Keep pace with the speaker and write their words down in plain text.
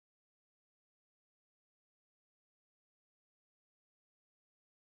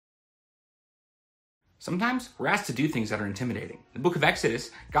Sometimes we're asked to do things that are intimidating. In the book of Exodus,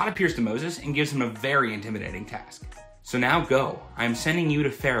 God appears to Moses and gives him a very intimidating task. So now go, I am sending you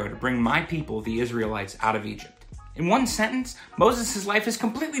to Pharaoh to bring my people, the Israelites, out of Egypt. In one sentence, Moses' life is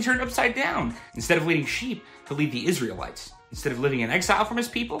completely turned upside down. Instead of leading sheep, he'll lead the Israelites. Instead of living in exile from his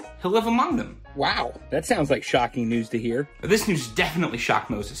people, he'll live among them. Wow, that sounds like shocking news to hear. This news definitely shocked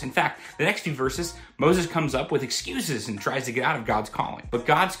Moses. In fact, the next few verses, Moses comes up with excuses and tries to get out of God's calling. But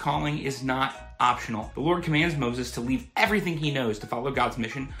God's calling is not optional. The Lord commands Moses to leave everything he knows to follow God's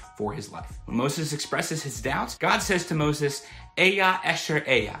mission for his life. When Moses expresses his doubts, God says to Moses, Eya Esher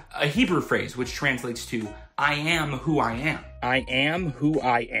Eya, a Hebrew phrase which translates to, I am who I am. I am who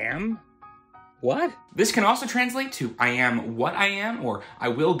I am? What? This can also translate to, I am what I am, or I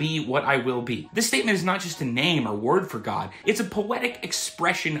will be what I will be. This statement is not just a name or word for God. It's a poetic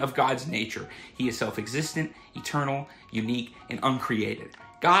expression of God's nature. He is self-existent, eternal, unique, and uncreated.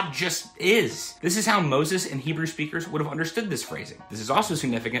 God just is. This is how Moses and Hebrew speakers would have understood this phrasing. This is also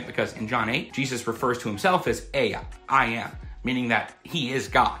significant because in John 8, Jesus refers to himself as Eya, I am, meaning that he is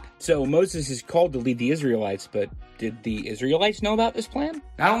God. So Moses is called to lead the Israelites, but did the Israelites know about this plan?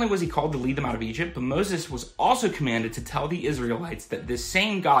 Not only was he called to lead them out of Egypt, but Moses was also commanded to tell the Israelites that this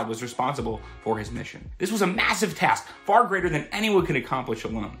same God was responsible for his mission. This was a massive task, far greater than anyone could accomplish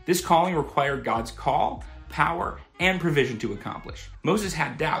alone. This calling required God's call, power, and provision to accomplish. Moses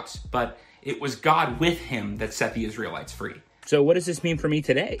had doubts, but it was God with him that set the Israelites free. So what does this mean for me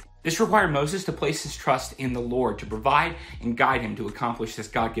today? This required Moses to place his trust in the Lord to provide and guide him to accomplish this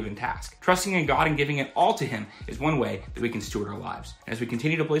God-given task. Trusting in God and giving it all to him is one way that we can steward our lives. As we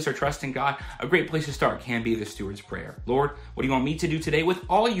continue to place our trust in God, a great place to start can be the steward's prayer. Lord, what do you want me to do today with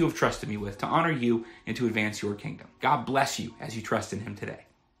all you have trusted me with to honor you and to advance your kingdom? God bless you as you trust in him today.